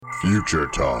Future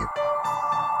Talk.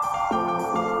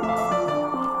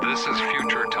 This is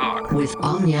Future Talk with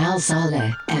Omnial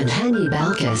Saleh and Hani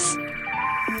Balkis.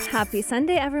 Happy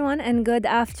Sunday, everyone, and good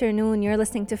afternoon. You're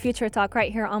listening to Future Talk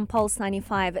right here on Pulse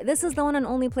 95. This is the one and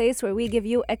only place where we give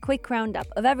you a quick roundup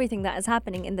of everything that is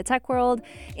happening in the tech world,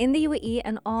 in the UAE,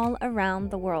 and all around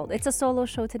the world. It's a solo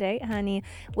show today. Hani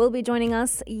will be joining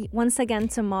us once again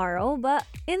tomorrow. But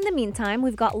in the meantime,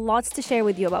 we've got lots to share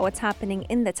with you about what's happening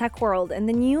in the tech world. And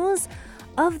the news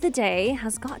of the day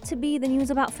has got to be the news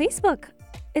about Facebook.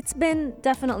 It's been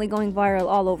definitely going viral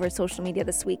all over social media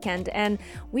this weekend, and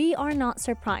we are not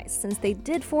surprised since they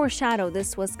did foreshadow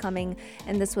this was coming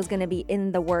and this was going to be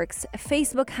in the works.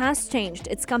 Facebook has changed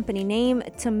its company name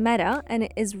to Meta, and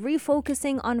it is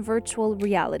refocusing on virtual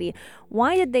reality.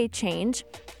 Why did they change?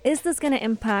 Is this going to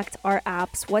impact our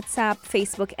apps, WhatsApp,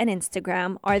 Facebook, and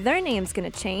Instagram? Are their names going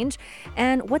to change?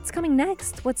 And what's coming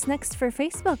next? What's next for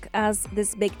Facebook as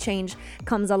this big change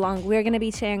comes along? We're going to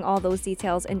be sharing all those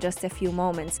details in just a few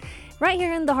moments. Right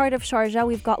here in the heart of Sharjah,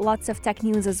 we've got lots of tech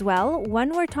news as well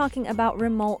when we're talking about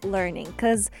remote learning,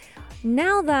 because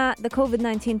now that the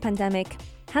COVID-19 pandemic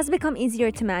has become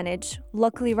easier to manage,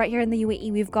 luckily right here in the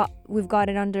UAE we've got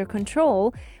it under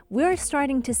control. We're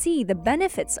starting to see the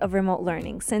benefits of remote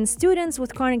learning since students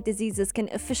with chronic diseases can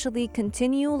officially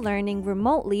continue learning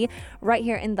remotely right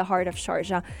here in the heart of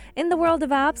Sharjah. In the world of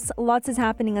apps, lots is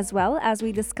happening as well as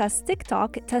we discuss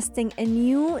TikTok testing a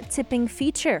new tipping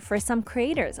feature for some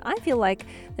creators. I feel like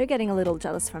they're getting a little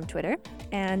jealous from Twitter,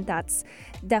 and that's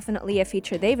definitely a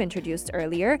feature they've introduced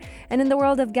earlier. And in the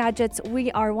world of gadgets,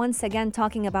 we are once again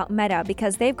talking about Meta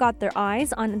because they've got their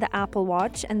eyes on the Apple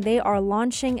Watch and they are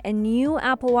launching a new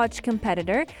Apple Watch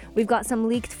competitor. We've got some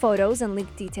leaked photos and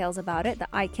leaked details about it that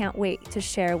I can't wait to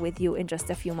share with you in just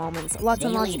a few moments. Lots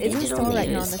and lots is in store right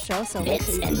now on the show, so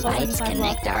Bits and bytes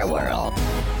connect our world.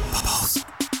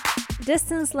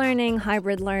 Distance learning,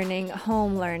 hybrid learning,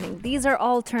 home learning. These are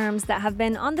all terms that have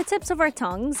been on the tips of our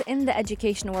tongues in the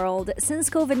education world since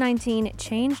COVID-19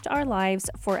 changed our lives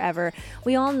forever.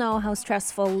 We all know how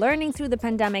stressful learning through the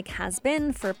pandemic has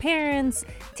been for parents,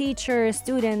 teachers,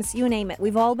 students, you name it.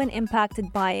 We've all been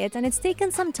impacted by it, and it's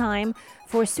taken some time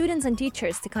for students and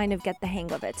teachers to kind of get the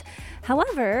hang of it.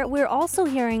 However, we're also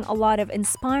hearing a lot of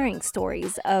inspiring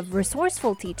stories of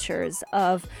resourceful teachers,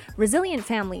 of resilient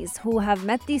families who have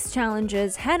met these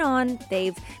challenges head on.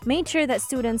 They've made sure that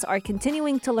students are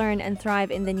continuing to learn and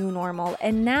thrive in the new normal.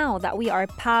 And now that we are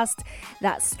past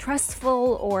that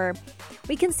stressful, or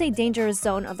we can say dangerous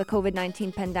zone of the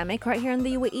COVID-19 pandemic right here in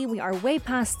the UAE, we are way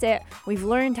past it. We've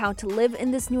learned how to live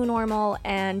in this new normal,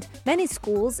 and many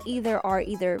schools are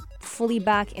either fully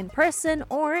back in person,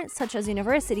 or such as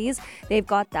universities, they've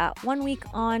got that 1 week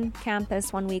on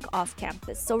campus, 1 week off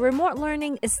campus. So remote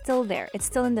learning is still there. It's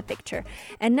still in the picture.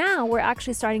 And now we're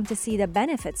actually starting to see the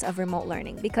benefits of remote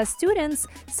learning because students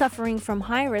suffering from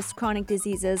high-risk chronic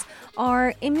diseases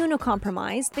are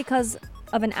immunocompromised because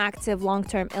of an active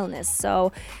long-term illness.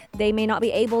 So they may not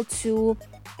be able to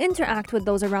interact with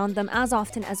those around them as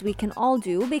often as we can all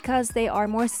do because they are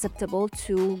more susceptible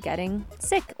to getting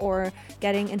sick or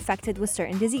getting infected with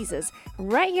certain diseases.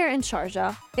 Right here in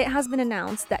Sharjah, it has been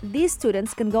announced that these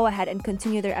students can go ahead and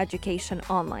continue their education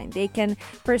online. They can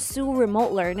pursue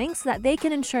remote learning so that they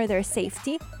can ensure their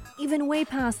safety even way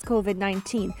past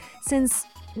COVID-19. Since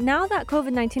now that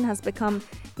COVID-19 has become,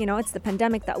 it's the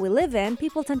pandemic that we live in,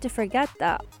 people tend to forget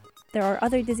that there are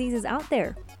other diseases out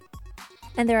there.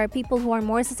 And there are people who are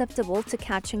more susceptible to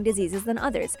catching diseases than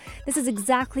others. This is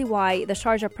exactly why the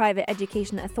Sharjah Private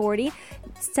Education Authority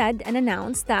said and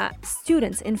announced that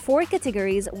students in 4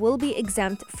 categories will be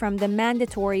exempt from the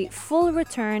mandatory full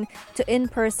return to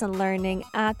in-person learning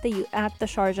at the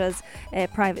Sharjah's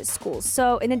private schools.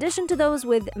 So in addition to those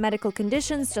with medical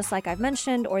conditions, just like I've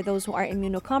mentioned, or those who are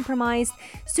immunocompromised,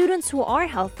 students who are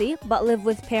healthy but live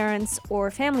with parents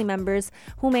or family members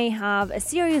who may have a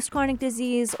serious chronic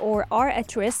disease or are at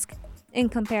risk in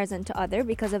comparison to other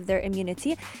because of their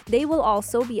immunity, they will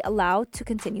also be allowed to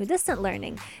continue distant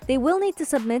learning. They will need to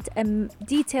submit a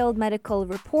detailed medical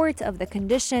report of the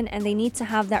condition, and they need to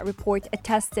have that report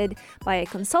attested by a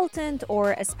consultant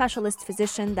or a specialist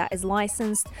physician that is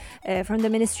licensed from the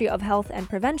Ministry of Health and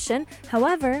Prevention.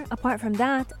 However, apart from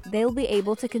that, they'll be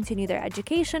able to continue their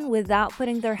education without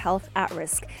putting their health at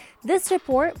risk. This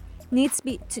report needs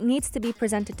to be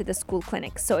presented to the school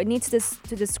clinic. So it needs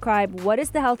to describe what is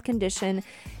the health condition.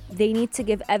 They need to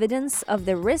give evidence of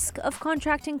the risk of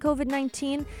contracting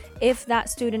COVID-19 if that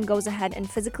student goes ahead and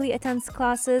physically attends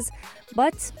classes.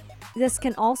 But this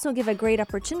can also give a great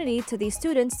opportunity to these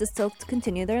students to still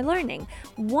continue their learning.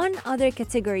 One other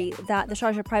category that the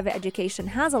Sharjah Private Education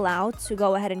has allowed to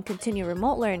go ahead and continue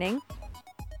remote learning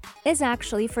is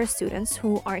actually for students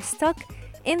who are stuck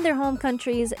in their home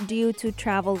countries due to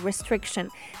travel restriction.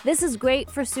 This is great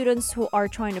for students who are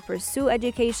trying to pursue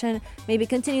education, maybe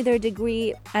continue their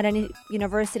degree at any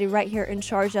university right here in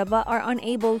Sharjah, but are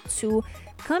unable to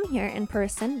come here in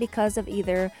person because of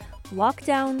either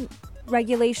lockdown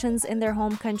regulations in their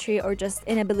home country or just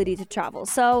inability to travel.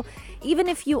 So even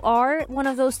if you are one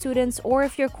of those students, or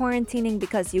if you're quarantining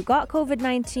because you got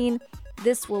COVID-19,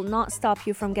 this will not stop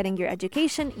you from getting your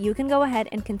education. You can go ahead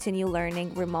and continue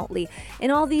learning remotely.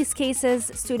 In all these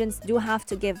cases, students do have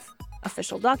to give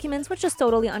official documents, which is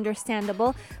totally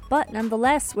understandable, but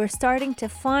nonetheless, we're starting to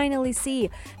finally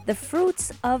see the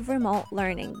fruits of remote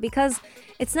learning, because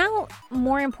it's now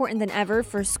more important than ever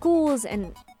for schools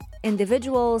and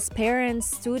individuals,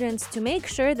 parents, students to make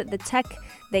sure that the tech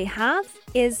they have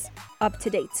is up to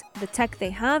date. The tech they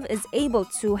have is able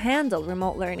to handle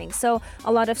remote learning. So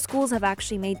a lot of schools have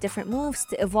actually made different moves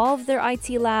to evolve their IT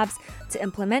labs, to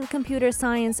implement computer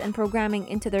science and programming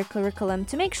into their curriculum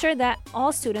to make sure that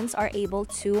all students are able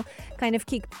to kind of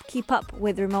keep up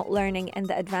with remote learning and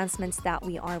the advancements that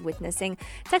we are witnessing.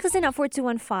 Text us in at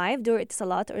 4215, do it a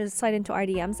lot, or slide into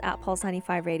RDMs at Pulse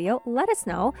 95 Radio. Let us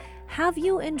know, have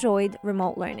you enjoyed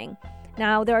remote learning?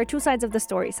 Now, there are two sides of the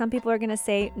story. Some people are going to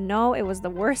say, no, it was the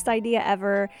worst idea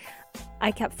ever.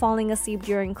 I kept falling asleep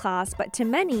during class. But to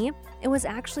many, it was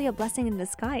actually a blessing in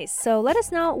disguise. So let us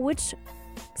know, which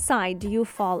side do you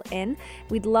fall in?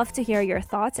 We'd love to hear your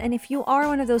thoughts. And if you are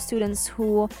one of those students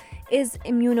who is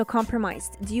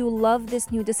immunocompromised, do you love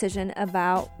this new decision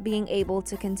about being able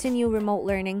to continue remote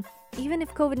learning even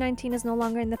if COVID-19 is no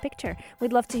longer in the picture?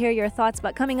 We'd love to hear your thoughts.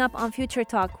 But coming up on Future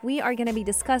Talk, we are going to be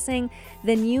discussing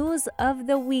the news of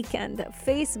the weekend.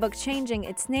 Facebook changing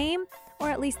its name, or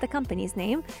at least the company's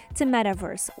name, to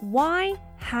Metaverse. Why?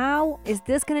 How is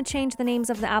this going to change the names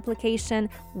of the application?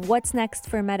 What's next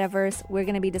for Metaverse? We're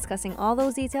going to be discussing all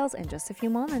those details in just a few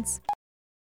moments.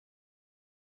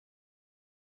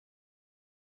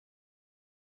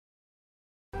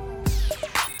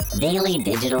 Daily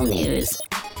digital news.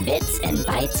 Bits and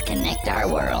bytes connect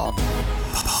our world.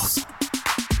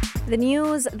 The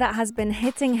news that has been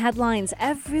hitting headlines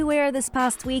everywhere this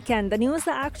past weekend, the news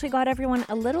that actually got everyone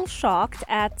a little shocked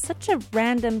at such a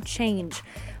random change.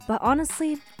 But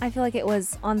honestly, I feel like it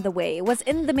was on the way. It was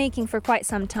in the making for quite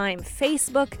some time.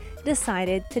 Facebook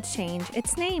decided to change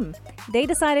its name. They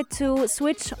decided to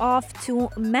switch off to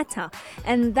Meta.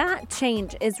 And that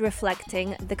change is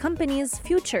reflecting the company's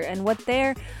future and what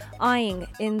they're eyeing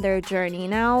in their journey.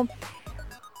 Now,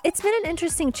 it's been an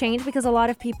interesting change because a lot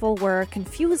of people were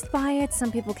confused by it.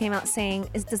 Some people came out saying,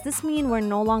 does this mean we're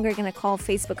no longer going to call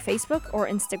Facebook Facebook, or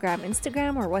Instagram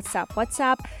Instagram, or WhatsApp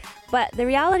WhatsApp? But the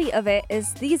reality of it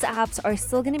is these apps are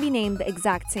still going to be named the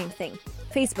exact same thing.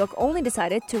 Facebook only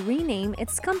decided to rename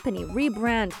its company,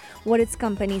 rebrand what its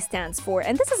company stands for.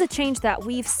 And this is a change that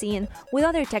we've seen with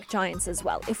other tech giants as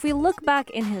well. If we look back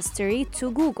in history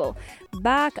to Google,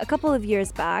 back a couple of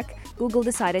years back, Google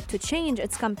decided to change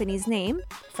its company's name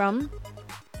from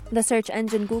the search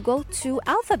engine Google to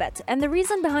Alphabet. And the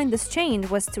reason behind this change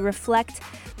was to reflect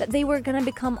that they were going to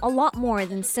become a lot more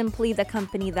than simply the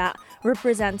company that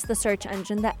represents the search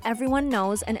engine that everyone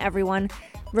knows and everyone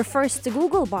refers to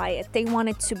Google by it. They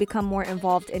wanted to become more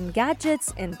involved in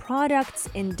gadgets, in products,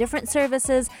 in different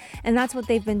services, and that's what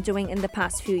they've been doing in the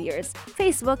past few years.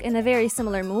 Facebook, in a very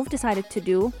similar move, decided to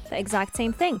do the exact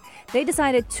same thing. They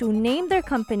decided to name their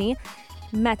company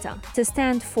Meta, to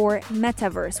stand for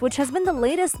Metaverse, which has been the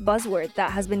latest buzzword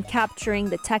that has been capturing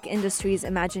the tech industry's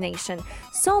imagination.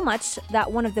 So much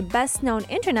that one of the best-known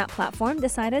internet platforms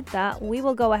decided that we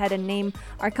will go ahead and name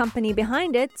our company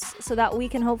behind it so that we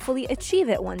can hopefully achieve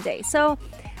it one day. So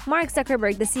Mark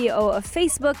Zuckerberg, the CEO of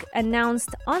Facebook,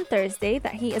 announced on Thursday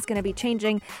that he is going to be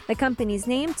changing the company's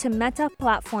name to Meta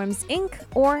Platforms Inc.,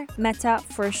 or Meta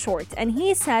for short. And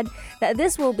he said that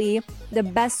this will be the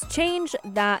best change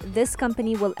that this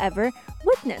company will ever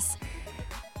witness.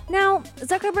 Now,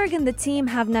 Zuckerberg and the team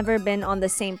have never been on the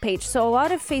same page, so a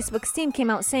lot of Facebook's team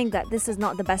came out saying that this is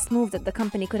not the best move that the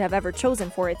company could have ever chosen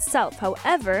for itself.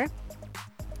 However,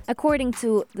 according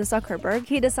to the Zuckerberg,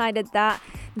 he decided that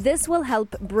This will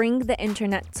help bring the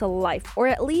internet to life, or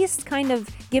at least kind of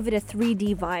give it a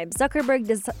 3D vibe. Zuckerberg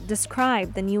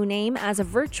described the new name as a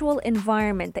virtual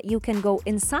environment that you can go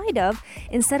inside of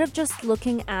instead of just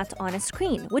looking at on a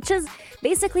screen, which is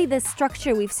basically the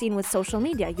structure we've seen with social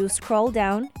media. You scroll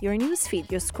down your newsfeed,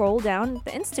 you scroll down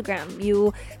the Instagram,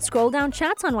 you scroll down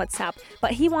chats on WhatsApp,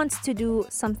 but he wants to do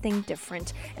something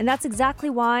different. And that's exactly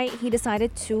why he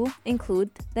decided to include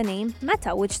the name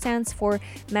Meta, which stands for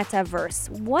Metaverse.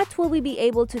 What will we be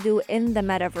able to do in the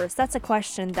Metaverse? That's a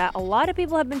question that a lot of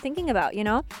people have been thinking about,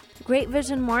 Great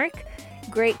vision, Mark.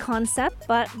 Great concept,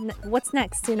 but what's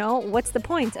next? What's the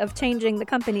point of changing the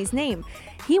company's name?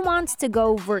 He wants to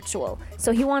go virtual.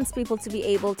 So he wants people to be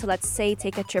able to, let's say,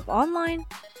 take a trip online,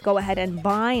 go ahead and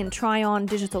buy and try on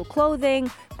digital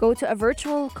clothing, go to a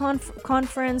virtual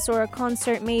conference or a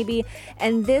concert maybe.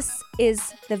 And this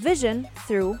is the vision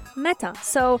through Meta.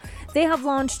 So they have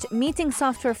launched meeting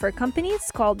software for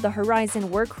companies called the Horizon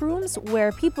Workrooms,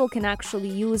 where people can actually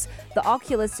use the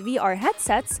Oculus VR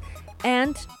headsets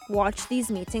and watch these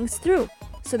meetings through.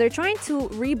 So they're trying to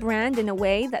rebrand in a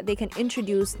way that they can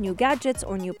introduce new gadgets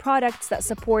or new products that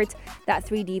support that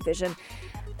 3D vision.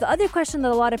 The other question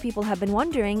that a lot of people have been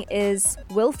wondering is,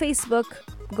 will Facebook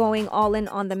going all in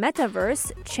on the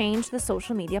metaverse change the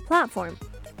social media platform?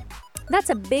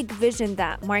 That's a big vision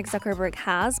that Mark Zuckerberg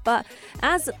has, but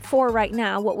as for right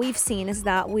now, what we've seen is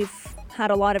that we've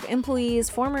had a lot of employees,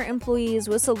 former employees,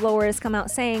 whistleblowers come out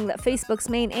saying that Facebook's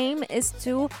main aim is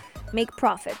to make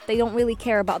profit. They don't really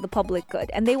care about the public good,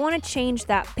 and they want to change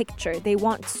that picture. They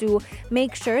want to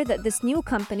make sure that this new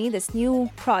company, this new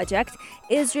project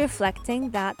is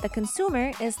reflecting that the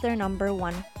consumer is their number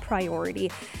one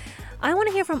priority. I want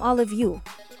to hear from all of you.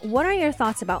 What are your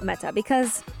thoughts about Meta?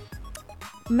 Because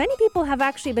many people have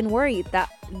actually been worried that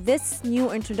this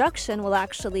new introduction will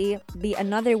actually be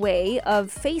another way of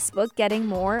Facebook getting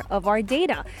more of our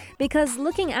data. Because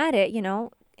looking at it,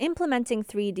 implementing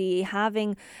 3D,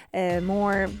 having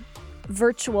more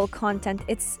virtual content,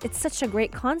 it's such a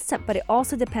great concept, but it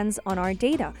also depends on our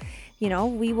data.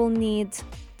 We will need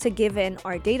to give in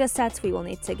our data sets, we will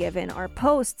need to give in our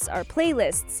posts, our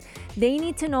playlists. They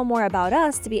need to know more about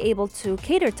us to be able to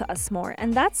cater to us more.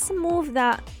 And that's a move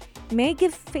that may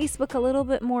give Facebook a little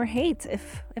bit more hate,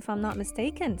 if I'm not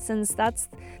mistaken, since that's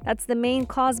the main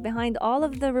cause behind all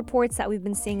of the reports that we've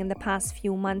been seeing in the past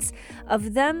few months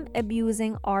of them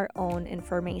abusing our own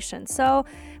information. So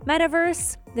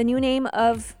Metaverse, the new name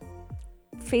of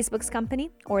Facebook's company,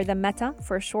 or the Meta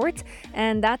for short,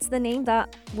 and that's the name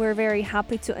that we're very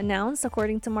happy to announce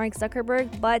according to Mark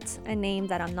Zuckerberg, but a name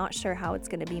that I'm not sure how it's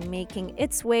going to be making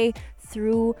its way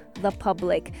through the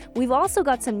public. We've also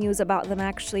got some news about them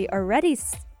actually already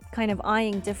kind of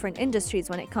eyeing different industries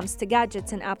when it comes to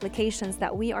gadgets and applications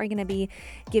that we are going to be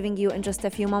giving you in just a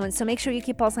few moments. So make sure you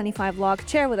keep Pulse 95 logged.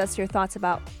 Share with us your thoughts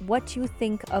about what you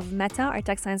think of Meta. Our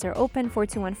text lines are open,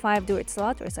 4215, do it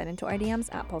slot, or sign into our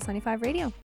DMs at Pulse 95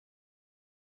 Radio.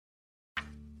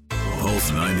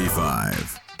 Pulse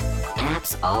 95.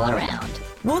 Apps all around.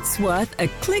 What's worth a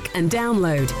click and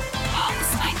download?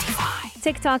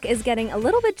 TikTok is getting a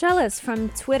little bit jealous from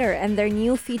Twitter and their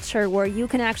new feature where you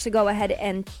can actually go ahead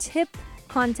and tip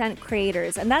content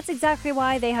creators. And that's exactly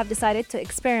why they have decided to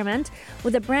experiment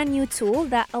with a brand new tool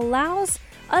that allows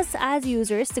us as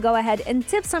users to go ahead and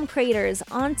tip some creators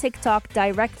on TikTok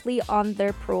directly on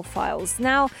their profiles.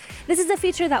 Now, this is a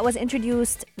feature that was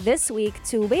introduced this week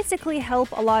to basically help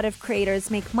a lot of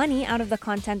creators make money out of the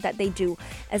content that they do,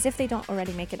 as if they don't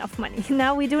already make enough money.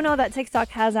 Now, we do know that TikTok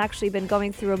has actually been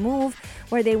going through a move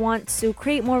where they want to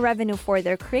create more revenue for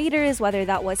their creators, whether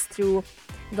that was through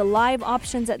the live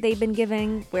options that they've been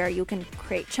giving, where you can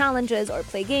create challenges or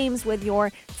play games with your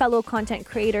fellow content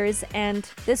creators,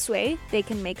 and this way they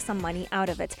can make some money out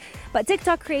of it. But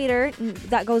TikTok creator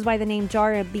that goes by the name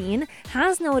Jara Bean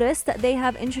has noticed that they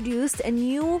have introduced a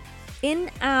new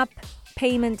in-app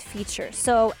payment feature.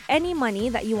 So any money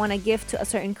that you want to give to a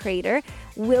certain creator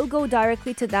will go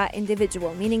directly to that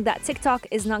individual, meaning that TikTok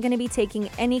is not going to be taking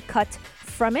any cut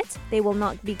from it. They will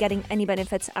not be getting any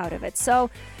benefits out of it. So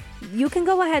you can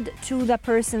go ahead to the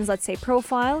person's, let's say,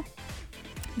 profile.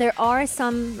 There are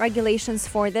some regulations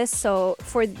for this. So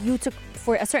for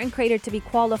a certain creator to be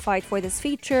qualified for this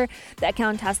feature, the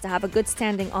account has to have a good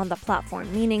standing on the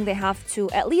platform, meaning they have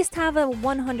to at least have a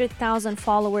 100,000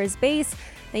 followers base.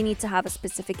 They need to have a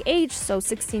specific age, so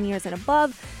 16 years and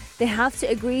above. They have to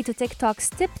agree to TikTok's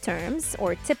tip terms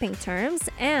or tipping terms.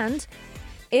 And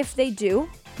if they do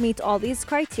meet all these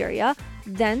criteria,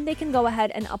 then they can go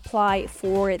ahead and apply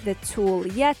for the tool.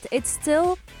 Yet it's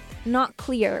still not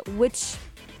clear which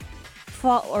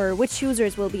which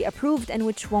users will be approved and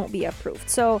which won't be approved.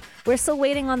 So we're still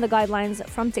waiting on the guidelines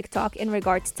from TikTok in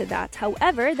regards to that.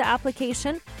 However, the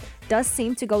application does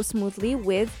seem to go smoothly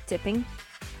with tipping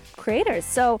creators.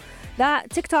 So that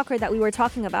TikToker that we were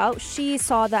talking about, she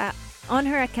saw that on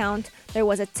her account there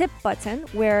was a tip button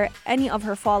where any of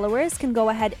her followers can go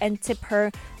ahead and tip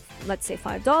her, let's say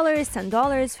 $5, $10,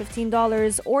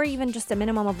 $15, or even just a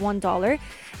minimum of $1.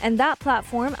 And that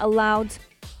platform allowed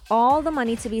all the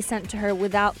money to be sent to her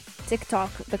without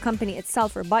TikTok, the company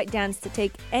itself, or ByteDance to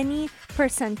take any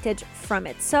percentage from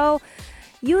it. So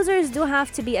users do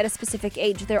have to be at a specific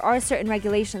age. There are certain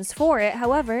regulations for it.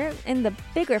 However, in the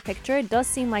bigger picture, it does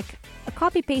seem like a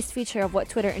copy-paste feature of what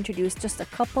Twitter introduced just a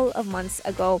couple of months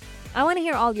ago. I want to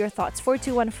hear all your thoughts.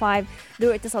 4215,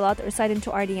 do it to Salat or slide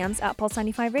into our DMs at Pulse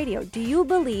 95 Radio. Do you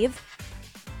believe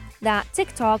that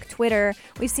TikTok, Twitter,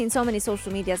 we've seen so many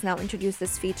social medias now introduce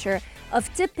this feature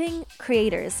of tipping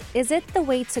creators? Is it the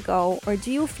way to go? Or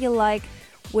do you feel like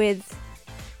with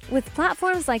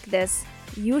platforms like this,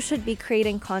 you should be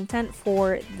creating content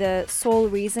for the sole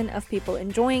reason of people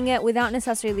enjoying it without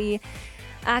necessarily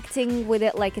acting with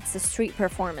it like it's a street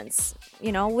performance?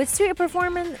 You know, with street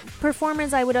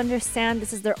performers, I would understand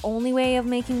this is their only way of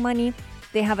making money.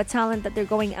 They have a talent that they're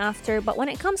going after. But when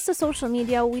it comes to social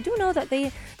media, we do know that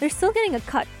they're still getting a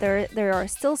cut. There are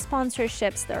still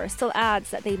sponsorships. There are still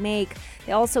ads that they make.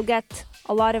 They also get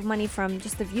a lot of money from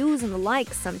just the views and the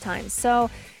likes sometimes. So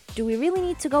do we really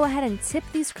need to go ahead and tip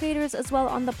these creators as well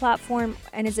on the platform?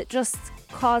 And is it just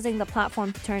causing the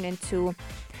platform to turn into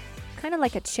kind of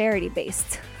like a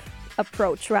charity-based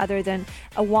approach rather than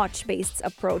a watch-based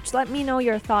approach? Let me know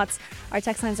your thoughts. Our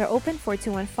text lines are open,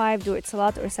 4215, do it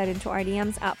Salat, or send into our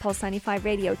DMs at Pulse 95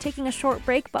 Radio. Taking a short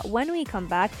break, but when we come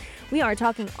back, we are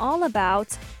talking all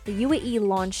about the UAE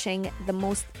launching the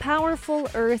most powerful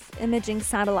Earth imaging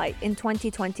satellite in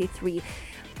 2023.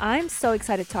 I'm so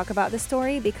excited to talk about this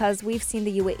story because we've seen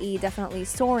the UAE definitely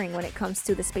soaring when it comes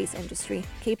to the space industry.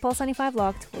 Keep Pulse 95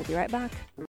 locked. We'll be right back.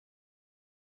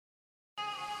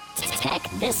 Check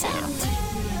this out.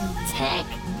 Check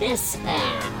this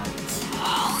out.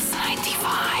 Pulse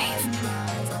 95.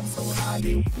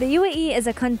 The UAE is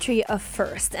a country of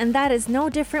first, and that is no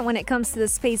different when it comes to the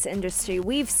space industry.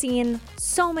 We've seen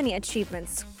so many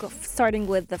achievements, starting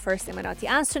with the first Emirati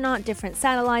astronaut, different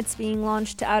satellites being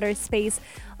launched to outer space.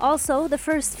 Also, the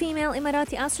first female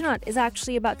Emirati astronaut is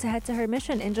actually about to head to her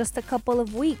mission in just a couple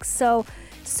of weeks. So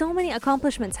many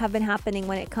accomplishments have been happening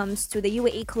when it comes to the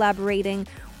UAE collaborating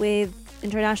with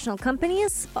international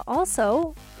companies, but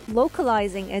also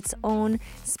localizing its own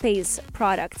space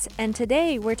products. And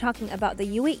today we're talking about the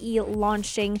UAE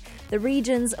launching the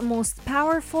region's most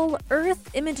powerful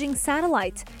Earth imaging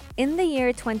satellite in the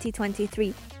year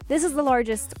 2023. This is the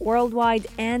largest worldwide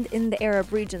and in the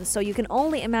Arab region, so you can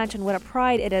only imagine what a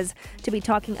pride it is to be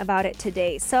talking about it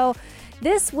today. So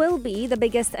this will be the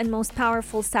biggest and most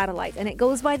powerful satellite, and it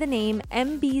goes by the name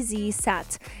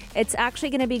MBZ-SAT. It's actually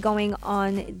going to be going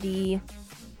on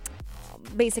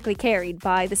basically carried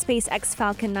by the SpaceX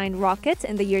Falcon 9 rocket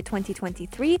in the year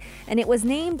 2023, and it was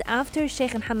named after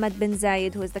Sheikh Mohammed bin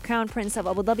Zayed, who is the Crown Prince of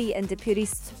Abu Dhabi and Deputy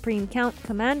Supreme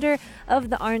Commander of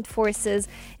the Armed Forces.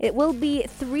 It will be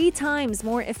 3 times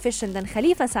more efficient than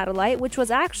Khalifa satellite, which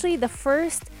was actually the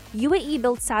first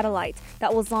UAE-built satellite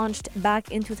that was launched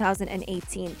back in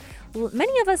 2018.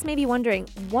 Many of us may be wondering,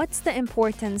 what's the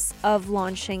importance of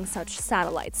launching such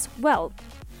satellites? Well,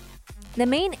 the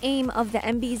main aim of the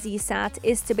MBZ-SAT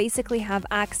is to basically have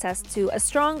access to a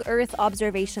strong Earth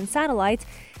observation satellite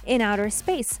in outer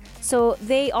space. So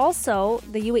the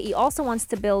UAE also wants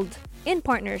to build in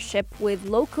partnership with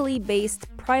locally based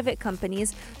private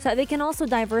companies so that they can also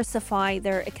diversify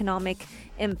their economic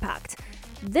impact.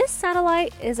 This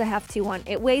satellite is a hefty one.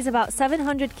 It weighs about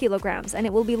 700 kilograms and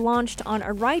it will be launched on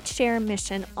a ride-share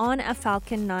mission on a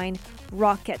Falcon 9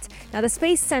 rocket. Now, the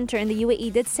Space Center in the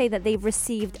UAE did say that they've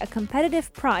received a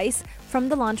competitive price from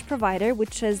the launch provider,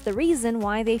 which is the reason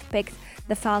why they've picked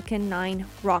the Falcon 9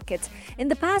 rocket. In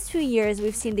the past few years,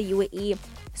 we've seen the UAE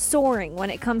soaring when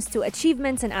it comes to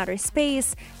achievements in outer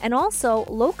space and also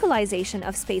localization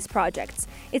of space projects.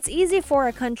 It's easy for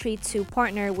a country to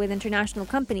partner with international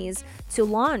companies to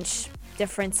launch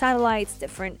different satellites,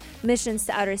 different missions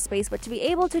to outer space, but to be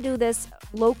able to do this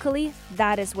locally,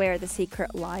 that is where the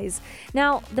secret lies.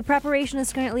 Now, the preparation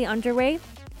is currently underway.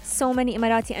 So many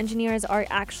Emirati engineers are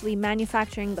actually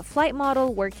manufacturing the flight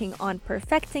model, working on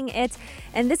perfecting it.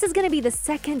 And this is going to be the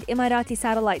second Emirati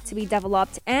satellite to be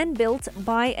developed and built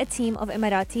by a team of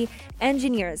Emirati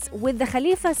engineers. With the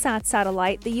Khalifa Sat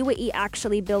satellite, the UAE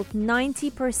actually built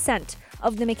 90%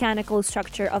 of the mechanical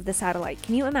structure of the satellite.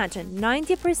 Can you imagine?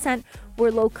 90%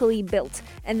 were locally built.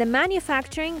 And the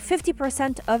manufacturing,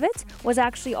 50% of it was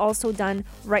actually also done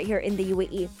right here in the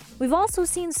UAE. We've also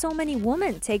seen so many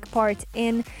women take part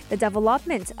in the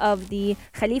development of the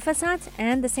Khalifa Sat,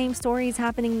 and the same story is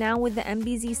happening now with the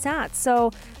MBZ Sat.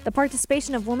 So the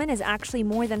participation of women is actually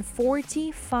more than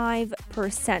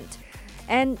 45%.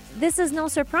 And this is no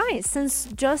surprise, since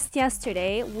just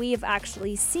yesterday we've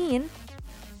actually seen,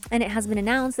 and it has been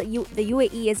announced that the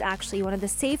UAE is actually one of the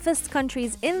safest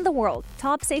countries in the world,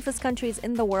 top safest countries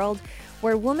in the world,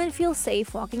 where women feel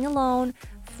safe walking alone.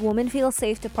 Women feel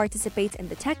safe to participate in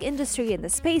the tech industry, in the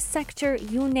space sector,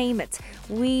 you name it.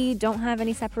 We don't have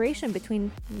any separation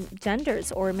between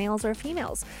genders or males or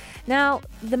females. Now,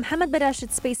 the Mohammed bin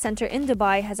Rashid Space Center in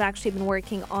Dubai has actually been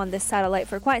working on this satellite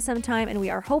for quite some time, and we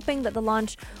are hoping that the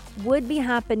launch would be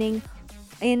happening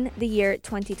in the year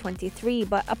 2023.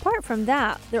 But apart from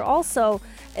that, they're also,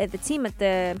 the team at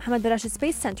the Mohammed bin Rashid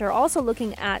Space Center are also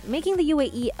looking at making the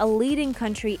UAE a leading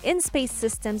country in space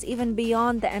systems, even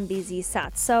beyond the MBZ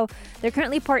Sat. So they're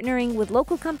currently partnering with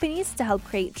local companies to help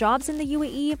create jobs in the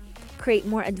UAE, create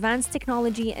more advanced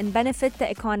technology, and benefit the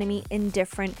economy in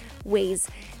different ways.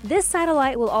 This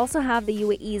satellite will also have the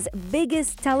UAE's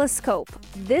biggest telescope.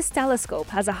 This telescope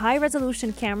has a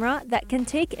high-resolution camera that can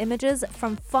take images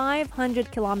from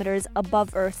 500 kilometers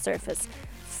above Earth's surface.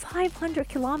 500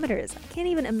 kilometers. I can't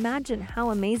even imagine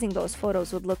how amazing those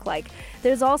photos would look like.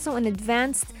 There's also an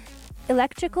advanced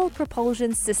electrical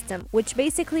propulsion system, which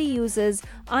basically uses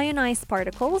ionized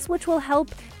particles, which will help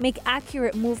make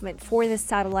accurate movement for this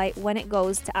satellite when it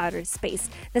goes to outer space.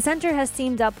 The center has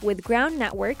teamed up with ground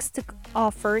networks to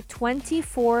offer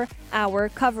 24-hour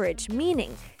coverage,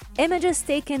 meaning images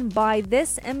taken by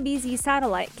this MBZ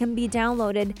satellite can be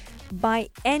downloaded by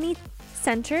any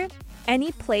center,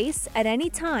 any place, at any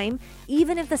time,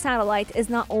 even if the satellite is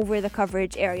not over the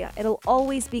coverage area. It'll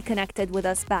always be connected with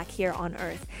us back here on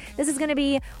Earth. This is going to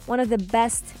be one of the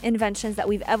best inventions that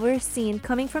we've ever seen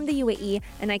coming from the UAE,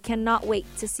 and I cannot wait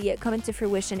to see it come into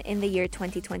fruition in the year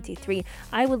 2023.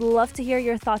 I would love to hear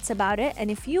your thoughts about it, and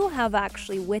if you have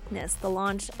actually witnessed the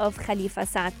launch of Khalifa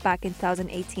Sat back in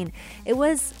 2018, it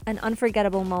was an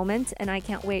unforgettable moment, and I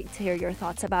can't wait to hear your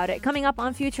thoughts about it. Coming up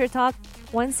on Future Talk,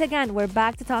 once again, we're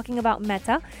back to talking about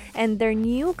Meta and their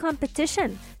new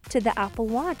competition to the Apple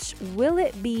Watch. Will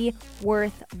it be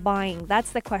worth buying?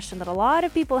 That's the question that a lot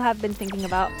of people have been thinking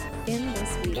about in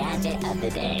this week. Gadget of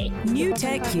the day. New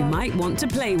tech you might want to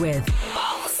play with.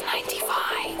 Pulse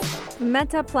 95.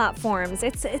 Meta platforms.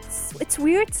 It's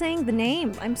weird saying the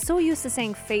name. I'm so used to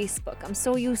saying Facebook. I'm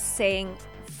so used to saying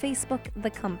Facebook,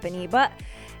 the company, but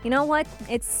you know what?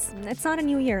 It's not a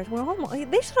new year.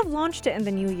 They should have launched it in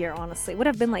the new year, honestly. It would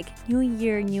have been like New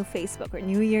Year, new Facebook, or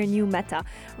New Year, new Meta.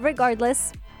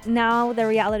 Regardless, now the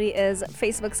reality is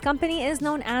Facebook's company is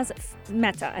known as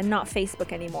Meta and not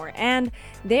Facebook anymore. And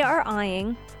they are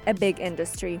eyeing a big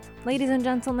industry. Ladies and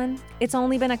gentlemen, it's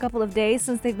only been a couple of days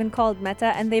since they've been called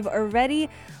Meta, and they've already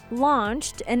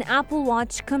launched an Apple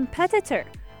Watch competitor.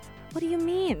 What do you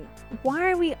mean?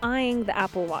 Why are we eyeing the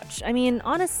Apple Watch? I mean,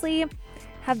 honestly,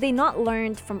 have they not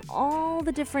learned from all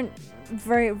the different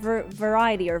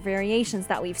variety or variations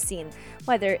that we've seen?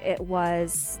 Whether it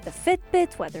was the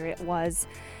Fitbit, whether it was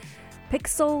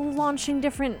Pixel launching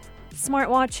different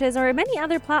smartwatches, or many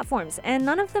other platforms, and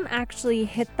none of them actually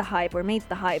hit the hype or made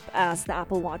the hype as the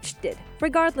Apple Watch did.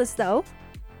 Regardless though,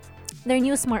 their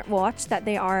new smartwatch that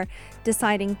they are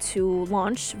deciding to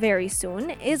launch very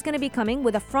soon is going to be coming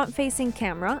with a front-facing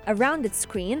camera, a rounded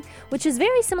screen, which is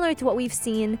very similar to what we've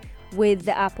seen with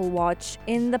the Apple Watch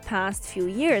in the past few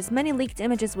years. Many leaked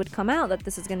images would come out that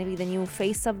this is going to be the new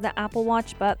face of the Apple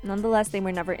Watch, but nonetheless, they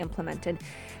were never implemented.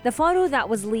 The photo that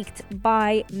was leaked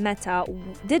by Meta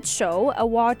did show a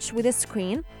watch with a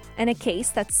screen and a case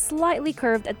that's slightly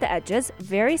curved at the edges,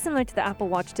 very similar to the Apple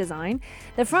Watch design.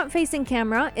 The front-facing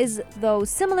camera is, though,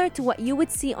 similar to what you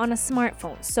would see on a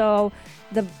smartphone. So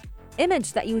the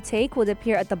image that you take would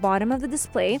appear at the bottom of the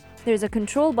display. There's a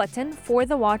control button for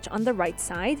the watch on the right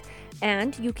side,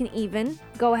 and you can even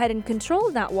go ahead and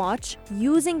control that watch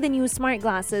using the new smart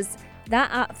glasses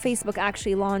that Facebook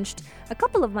actually launched a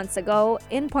couple of months ago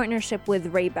in partnership with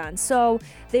Ray-Ban. So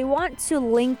they want to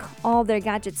link all their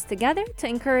gadgets together to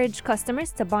encourage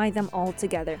customers to buy them all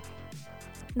together.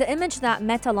 The image that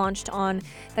Meta launched on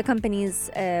the company's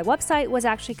website was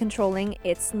actually controlling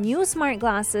its new smart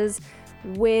glasses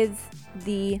with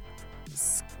the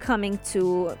coming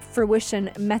to fruition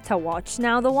Meta Watch.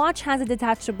 Now, the watch has a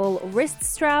detachable wrist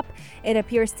strap. It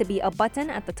appears to be a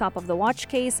button at the top of the watch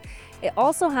case. It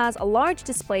also has a large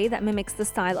display that mimics the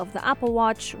style of the Apple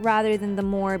Watch rather than the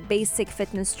more basic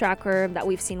fitness tracker that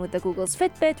we've seen with the Google's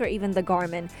Fitbit or even the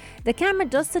Garmin. The camera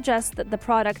does suggest that the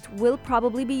product will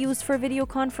probably be used for video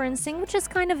conferencing, which is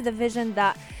kind of the vision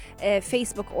that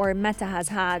Facebook or Meta has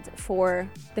had for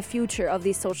the future of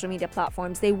these social media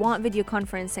platforms. They want video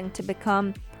conferencing to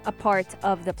become a part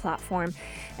of the platform,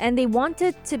 and they want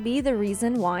it to be the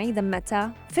reason why the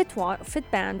Meta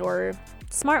Fitband or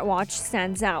smartwatch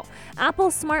stands out.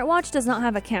 Apple's smartwatch does not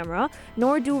have a camera,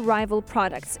 nor do rival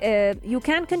products. You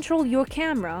can control your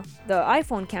camera, the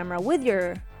iPhone camera, with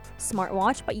your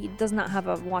smartwatch, but it does not have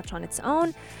a watch on its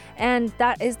own. And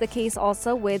that is the case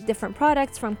also with different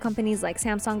products from companies like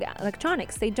Samsung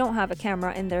Electronics. They don't have a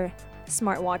camera in their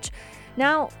smartwatch.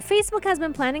 Now, Facebook has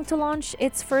been planning to launch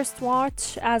its first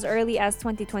watch as early as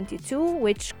 2022,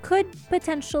 which could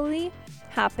potentially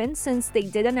happen since they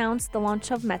did announce the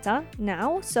launch of Meta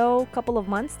now. So a couple of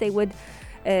months, it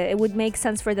would make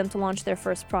sense for them to launch their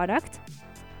first product.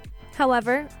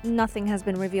 However, nothing has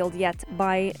been revealed yet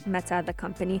by Meta, the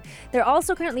company. They're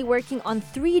also currently working on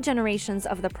 3 generations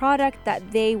of the product that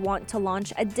they want to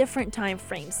launch at different time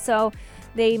frames. So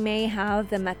they may have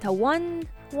the Meta 1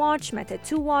 watch, Meta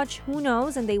 2 watch, who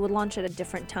knows, and they would launch it at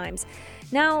different times.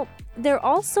 Now, they're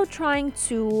also trying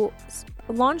to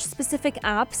launch specific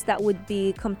apps that would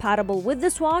be compatible with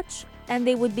this watch, and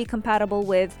they would be compatible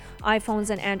with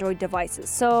iPhones and Android devices.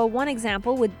 So one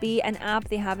example would be an app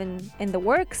they have in the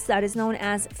works that is known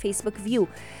as Facebook View.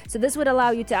 So this would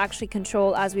allow you to actually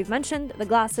control, as we've mentioned, the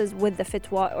glasses with the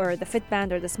Fitwatch or the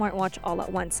Fitband or the smartwatch all at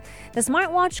once. The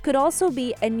smartwatch could also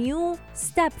be a new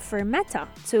step for Meta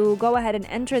to go ahead and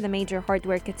enter the major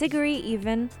hardware category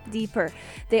even deeper.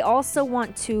 They also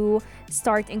want to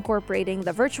start incorporating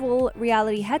the virtual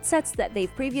reality headsets that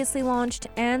they've previously launched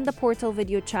and the portal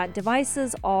video chat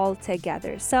devices all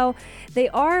together. So they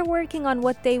are working on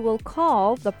what they will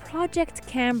call the Project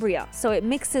Cambria. So it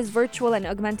mixes virtual and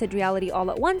augmented reality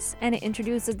all at once, and it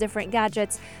introduces different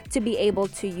gadgets to be able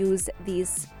to use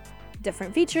these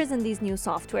different features and these new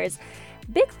softwares.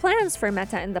 Big plans for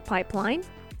Meta in the pipeline.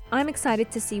 I'm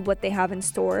excited to see what they have in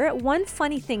store. One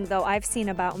funny thing though I've seen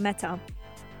about Meta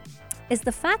is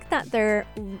the fact that their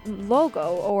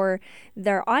logo or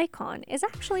their icon is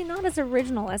actually not as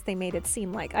original as they made it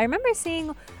seem like. I remember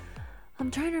seeing, I'm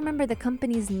trying to remember the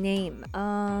company's name.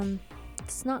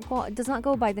 It does not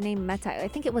go by the name Meta. I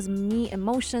think it was Me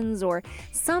Emotions or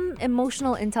some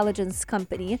emotional intelligence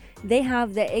company. They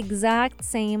have the exact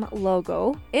same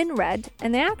logo in red,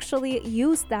 and they actually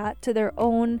used that to their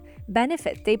own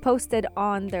benefit. They posted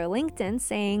on their LinkedIn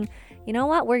saying, you know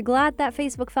what, we're glad that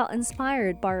Facebook felt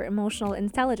inspired by our emotional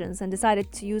intelligence and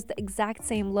decided to use the exact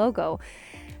same logo.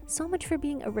 So much for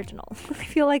being original. I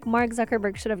feel like Mark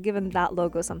Zuckerberg should have given that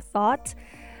logo some thought.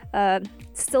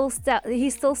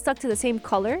 He's still stuck to the same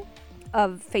color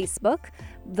of Facebook,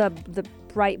 the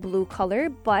bright blue color,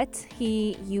 but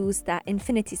he used that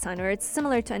infinity sign, or it's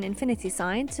similar to an infinity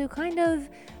sign, to kind of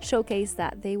showcase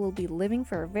that they will be living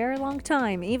for a very long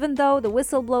time. Even though the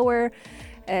whistleblower,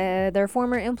 their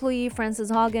former employee, Frances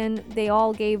Haugen, they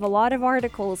all gave a lot of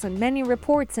articles and many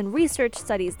reports and research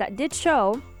studies that did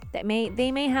show that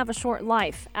they may have a short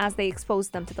life, as they expose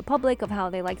them to the public of how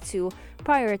they like to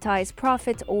prioritize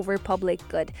profit over public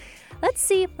good. Let's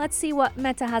see what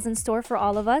Meta has in store for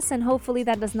all of us, and hopefully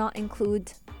that does not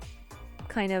include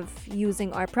kind of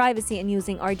using our privacy and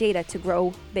using our data to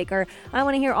grow bigger. I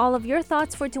want to hear all of your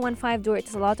thoughts. 4215 do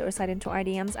it a lot, or slide into our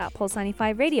DMs at Pulse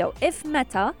 95 Radio. If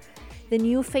Meta, the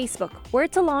new Facebook, were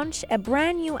to launch a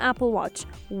brand new Apple Watch,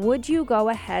 would you go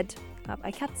ahead?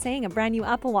 I kept saying a brand new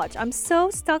Apple Watch. I'm so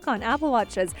stuck on Apple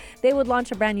Watches. They would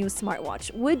launch a brand new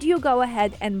smartwatch. Would you go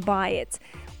ahead and buy it?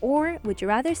 Or would you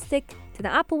rather stick to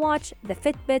the Apple Watch, the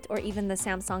Fitbit, or even the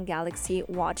Samsung Galaxy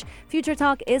Watch? Future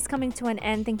Talk is coming to an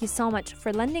end. Thank you so much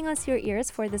for lending us your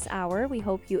ears for this hour. We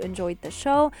hope you enjoyed the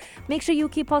show. Make sure you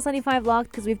keep Pulse 95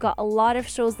 locked, because we've got a lot of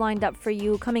shows lined up for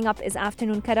you. Coming up is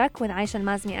Afternoon Karak with Aisha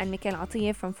Al-Mazmi and Mikhail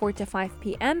Atiyeh from 4 to 5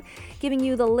 p.m., giving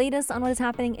you the latest on what is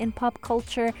happening in pop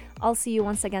culture. I'll see you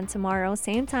once again tomorrow,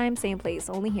 same time, same place,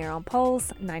 only here on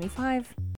Pulse 95.